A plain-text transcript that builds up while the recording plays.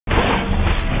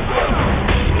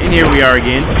And here we are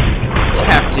again.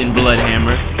 Captain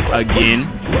Bloodhammer again.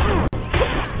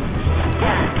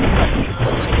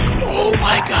 Oh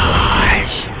my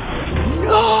gosh!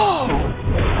 No!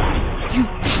 You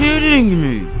kidding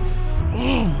me?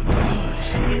 Oh my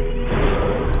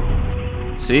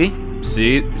gosh. See?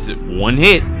 See? One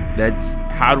hit. That's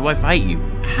how do I fight you?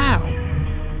 How?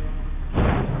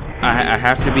 I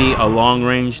have to be a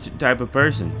long-ranged type of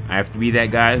person. I have to be that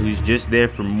guy who's just there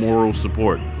for moral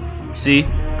support. See?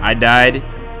 I died.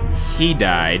 He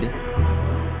died.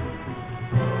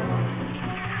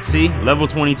 See? Level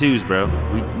 22s, bro.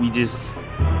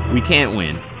 We can't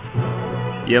win.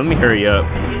 Yeah, let me hurry up.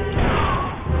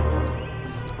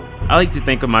 I like to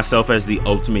think of myself as the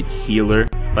ultimate healer.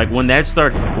 Like when that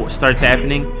starts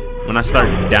happening, when I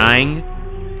start dying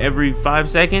every 5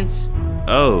 seconds,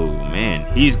 oh man,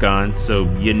 he's gone. So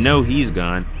you know he's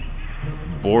gone.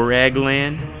 BORAGG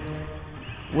land?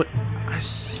 What?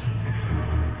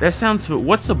 That sounds.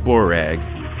 What's a BORAGG?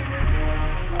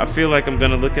 I feel like I'm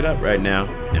gonna look it up right now,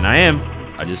 and I am.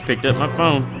 I just picked up my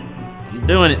phone. I'm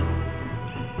doing it.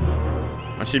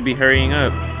 I should be hurrying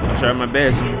up. I'll try my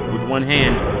best with one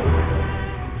hand.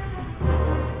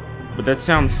 But that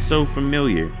sounds so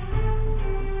familiar.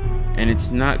 And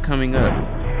it's not coming up.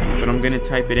 But I'm gonna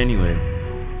type it anyway.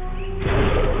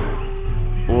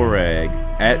 BORAGG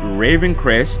at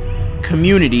Ravencrest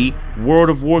Community World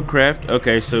of Warcraft.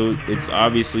 Okay, so it's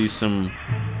obviously some.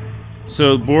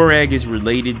 So BORAGG is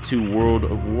related to World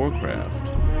of Warcraft.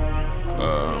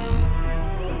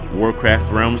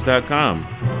 WarcraftRealms.com.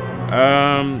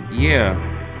 Yeah.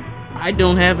 I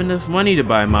don't have enough money to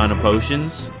buy mana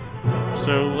potions.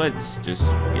 So let's just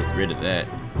get rid of that.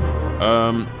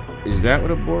 Is that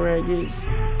what a BORAGG is?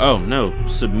 Oh no,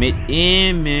 submit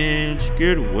image,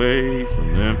 get away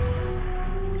from them.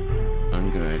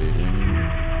 Unguided.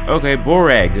 Okay,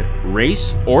 BORAGG,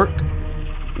 race, orc,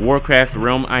 Warcraft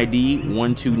realm ID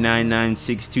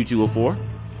 1299622204.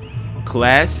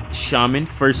 Class, Shaman,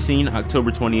 first seen October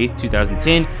 28th,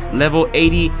 2010. Level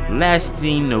 80, last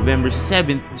seen November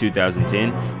 7th,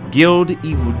 2010. Guild,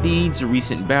 Evil Deeds,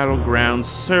 Recent Battlegrounds,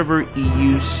 Server,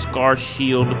 EU, Scar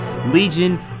Shield,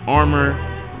 Legion, Armor,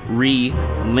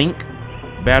 Link.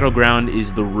 Battleground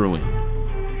is the Ruin.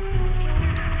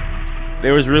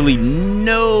 There was really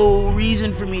no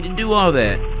reason for me to do all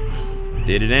that.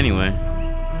 Did it anyway.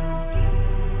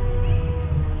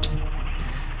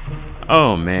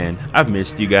 Oh man, I've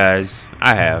missed you guys.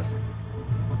 I have.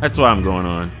 That's why I'm going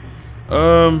on.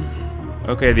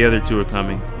 Okay, the other two are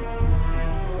coming.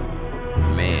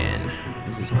 Man,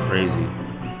 this is crazy.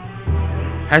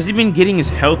 Has he been getting his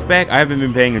health back? I haven't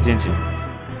been paying attention.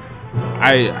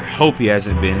 I hope he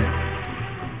hasn't been.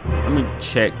 Let me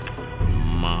check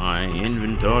my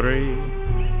inventory.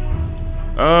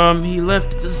 He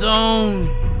left the zone.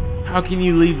 How can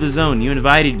you leave the zone? You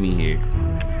invited me here.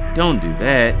 Don't do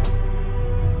that.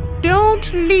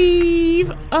 Don't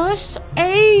leave us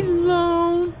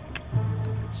alone.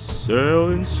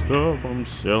 Selling stuff, I'm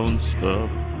selling stuff.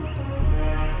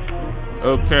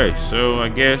 Okay, so I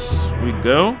guess we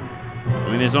go. I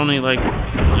mean, there's only like,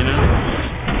 you know,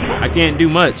 I can't do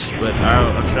much, but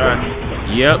I'll try.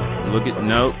 Yep, look at,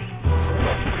 nope.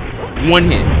 One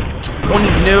hit. 20,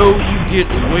 no, you get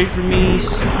away from me.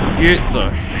 Get the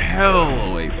hell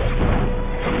away from me.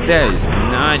 That is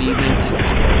not even a joke.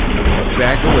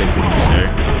 Back away from me, sir.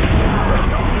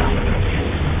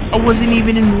 I wasn't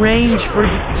even in range for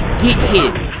to get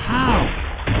hit. How?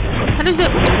 How does that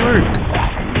work?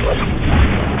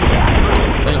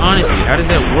 Like, honestly, how does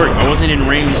that work? I wasn't in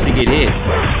range to get hit.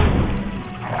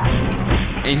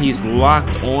 And he's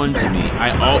locked on to me.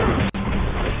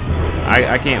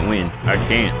 I can't win. I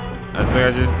can't. I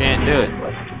just can't do it.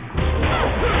 I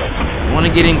want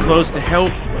to get in close to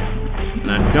help.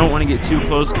 And I don't want to get too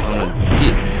close because I'm going to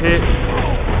get hit.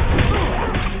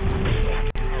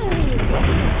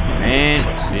 And,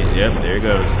 shit, yep, there it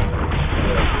goes.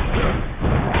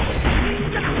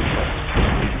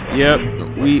 Yep,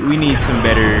 we need some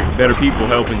better people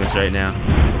helping us right now.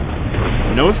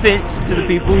 No offense to the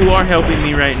people who are helping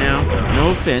me right now. No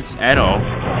offense at all.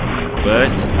 But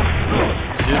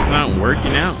it's just not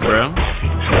working out, bro.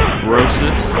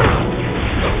 Brosifs.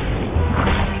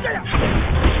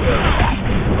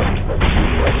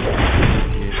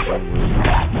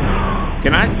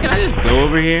 Can I just go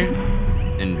over here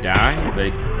and die?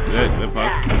 Like that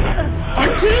pop? I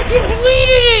could have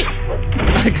completed it.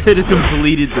 I could have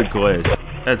completed the quest.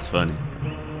 That's funny.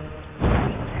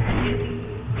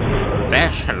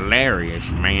 That's hilarious,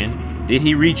 man. Did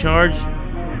he recharge?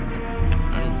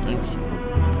 I don't think so.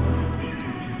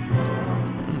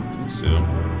 I don't think so.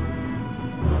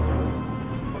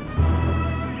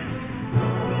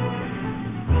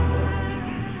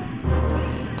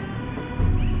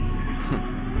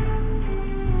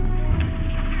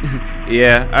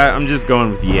 Yeah, I'm just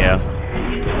going with yeah.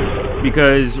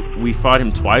 Because we fought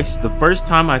him twice. The first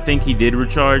time I think he did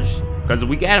recharge, because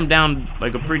we got him down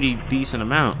like a pretty decent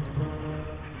amount.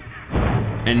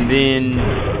 And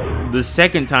then the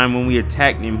second time when we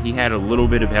attacked him, he had a little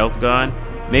bit of health gone.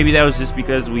 Maybe that was just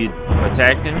because we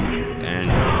attacked him,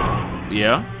 and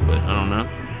yeah, but I don't know.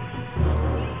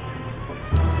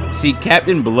 See,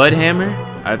 Captain Bloodhammer,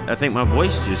 I think my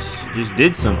voice just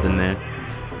did something there.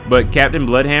 But Captain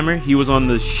Bloodhammer, he was on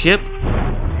the ship,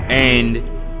 and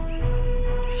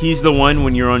he's the one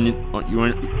when you're on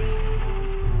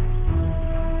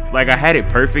like I had it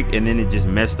perfect, and then it just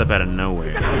messed up out of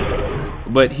nowhere.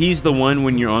 But he's the one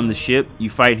when you're on the ship, you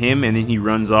fight him, and then he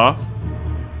runs off.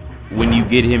 When you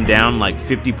get him down like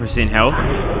 50% health,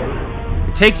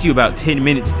 it takes you about 10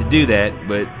 minutes to do that,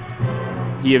 but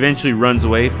he eventually runs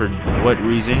away for what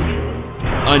reason?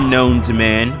 Unknown to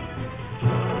man.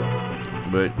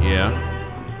 But yeah.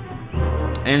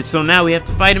 And so now we have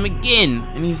to fight him again,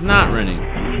 and he's not running.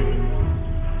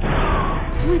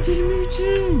 Look at me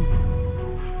too.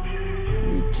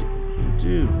 You too.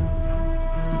 Two.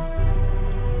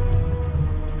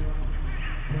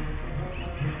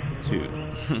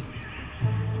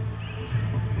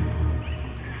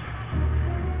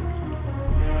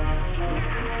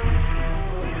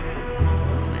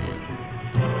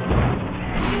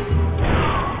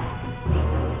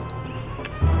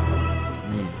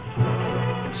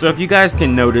 So if you guys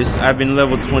can notice, I've been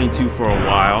level 22 for a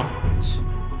while.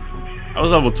 I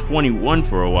was level 21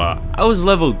 for a while. I was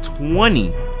level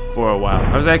 20 for a while.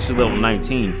 I was actually level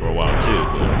 19 for a while too,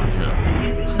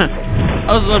 but yeah.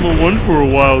 I was level 1 for a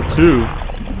while too.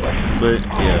 But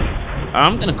yeah.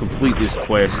 I'm gonna complete this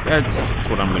quest. That's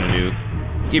what I'm gonna do.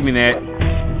 Give me that.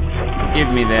 Give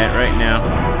me that right now.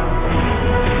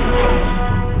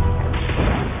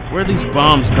 Where are these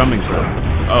bombs coming from?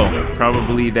 Oh,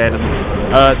 probably that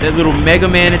little Mega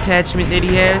Man attachment that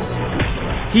he has.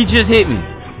 He just hit me.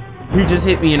 He just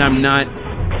hit me and I'm not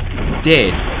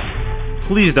dead.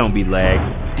 Please don't be lag.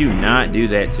 Do not do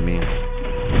that to me.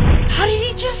 How did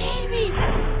he just hit me?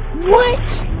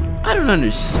 What? I don't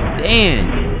understand.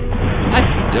 I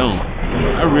don't.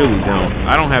 I really don't.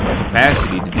 I don't have the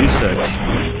capacity to do such.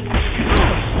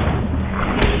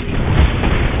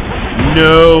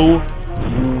 No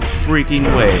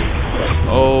freaking way.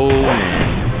 Oh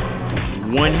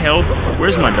man. 1 health.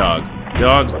 Where's my dog?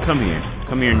 Dog, come here.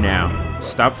 Come here now.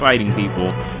 Stop fighting people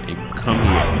and come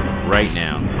here right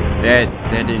now. That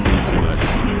didn't do too much.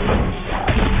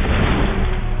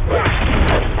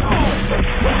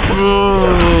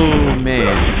 Oh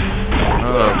man.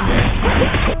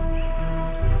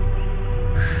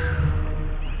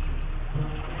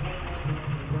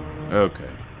 Okay.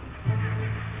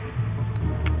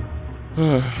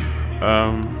 Okay.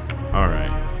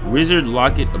 Alright. Wizard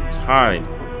Locket of Tide.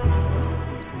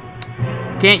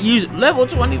 Can't use level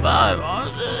 25.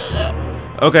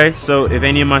 Okay, so if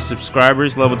any of my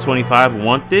subscribers level 25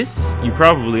 want this, you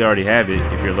probably already have it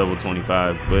if you're level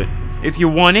 25. But if you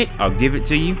want it, I'll give it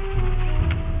to you.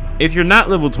 If you're not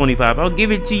level 25, I'll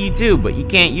give it to you too, but you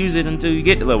can't use it until you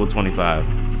get to level 25.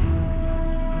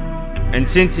 And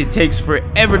since it takes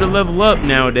forever to level up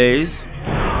nowadays,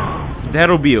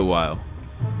 that'll be a while.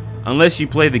 Unless you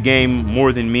play the game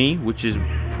more than me, which is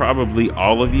probably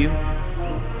all of you.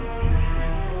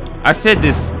 I said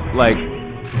this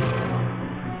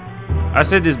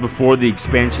before the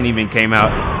expansion even came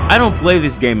out. I don't play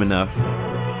this game enough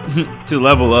to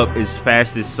level up as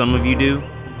fast as some of you do.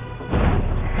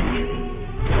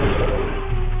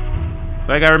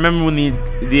 Like, I remember when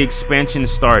the expansion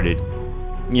started,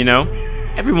 you know,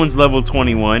 everyone's level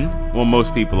 21. Well,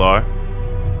 most people are.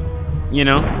 You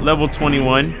know, level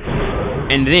 21.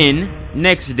 And then,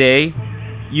 next day,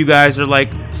 you guys are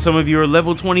like, some of you are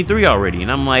level 23 already.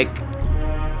 And I'm like,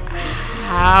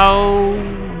 how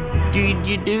did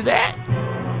you do that?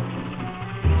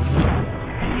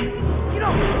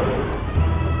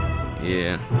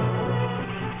 Yeah.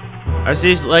 I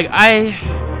seriously, like,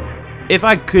 if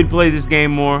I could play this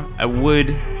game more, I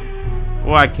would.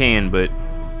 Well, I can, but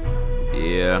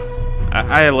yeah.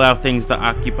 I allow things to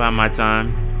occupy my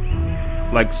time.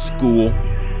 Like school,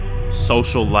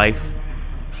 social life.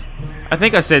 I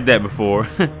think I said that before.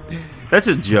 That's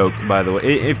a joke, by the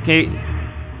way.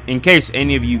 In case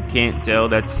any of you can't tell,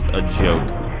 that's a joke.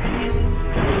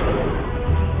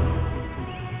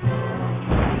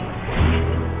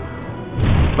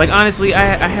 Like, honestly,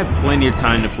 I have plenty of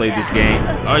time to play this game.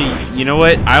 Oh, you know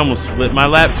what? I almost flipped my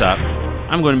laptop.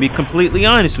 I'm going to be completely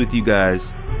honest with you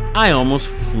guys. I almost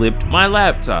flipped my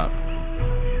laptop.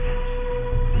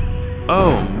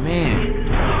 Oh, man.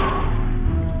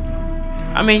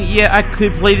 I mean, yeah, I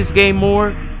could play this game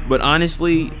more, but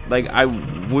honestly, like, I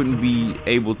wouldn't be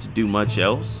able to do much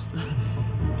else.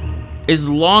 As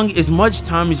much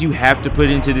time as you have to put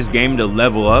into this game to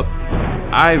level up,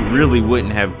 I really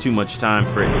wouldn't have too much time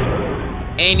for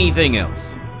anything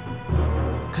else.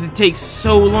 Because it takes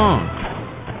so long.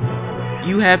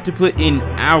 You have to put in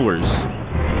hours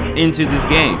into this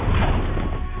game.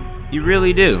 You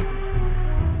really do.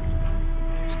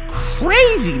 It's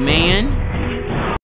crazy, man.